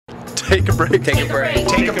Take a break. Take a break.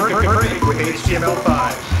 Take a break with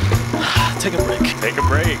HTML5. Take a break. Take a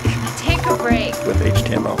break. Take a break with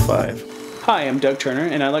HTML5. Hi, I'm Doug Turner,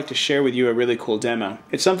 and I'd like to share with you a really cool demo.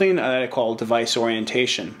 It's something that I call device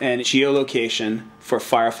orientation and geolocation for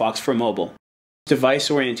Firefox for mobile.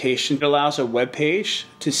 Device orientation allows a web page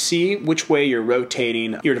to see which way you're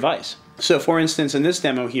rotating your device. So for instance, in this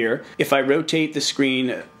demo here, if I rotate the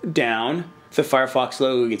screen down, the Firefox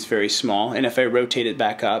logo gets very small, and if I rotate it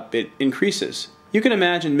back up, it increases. You can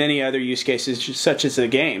imagine many other use cases, such as a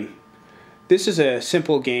game. This is a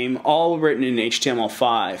simple game, all written in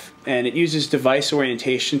HTML5, and it uses device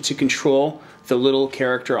orientation to control the little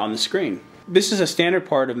character on the screen. This is a standard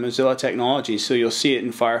part of Mozilla technology, so you'll see it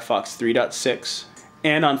in Firefox 3.6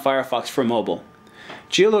 and on Firefox for mobile.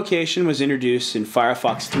 Geolocation was introduced in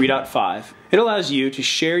Firefox 3.5. It allows you to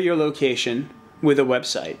share your location with a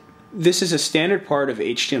website. This is a standard part of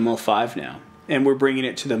HTML5 now, and we're bringing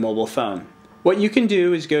it to the mobile phone. What you can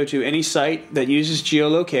do is go to any site that uses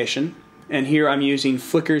geolocation, and here I'm using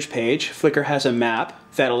Flickr's page. Flickr has a map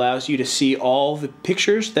that allows you to see all the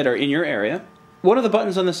pictures that are in your area. One of the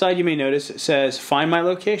buttons on the side you may notice says Find My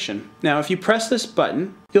Location. Now if you press this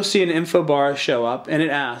button, you'll see an info bar show up and it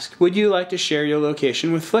asks, would you like to share your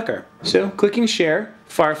location with Flickr? So clicking Share,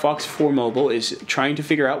 Firefox for mobile is trying to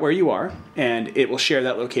figure out where you are, and it will share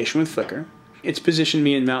that location with Flickr. It's positioned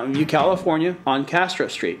me in Mountain View, California on Castro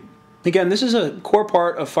Street. Again, this is a core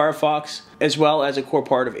part of Firefox as well as a core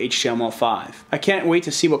part of HTML5. I can't wait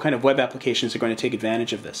to see what kind of web applications are going to take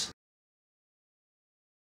advantage of this.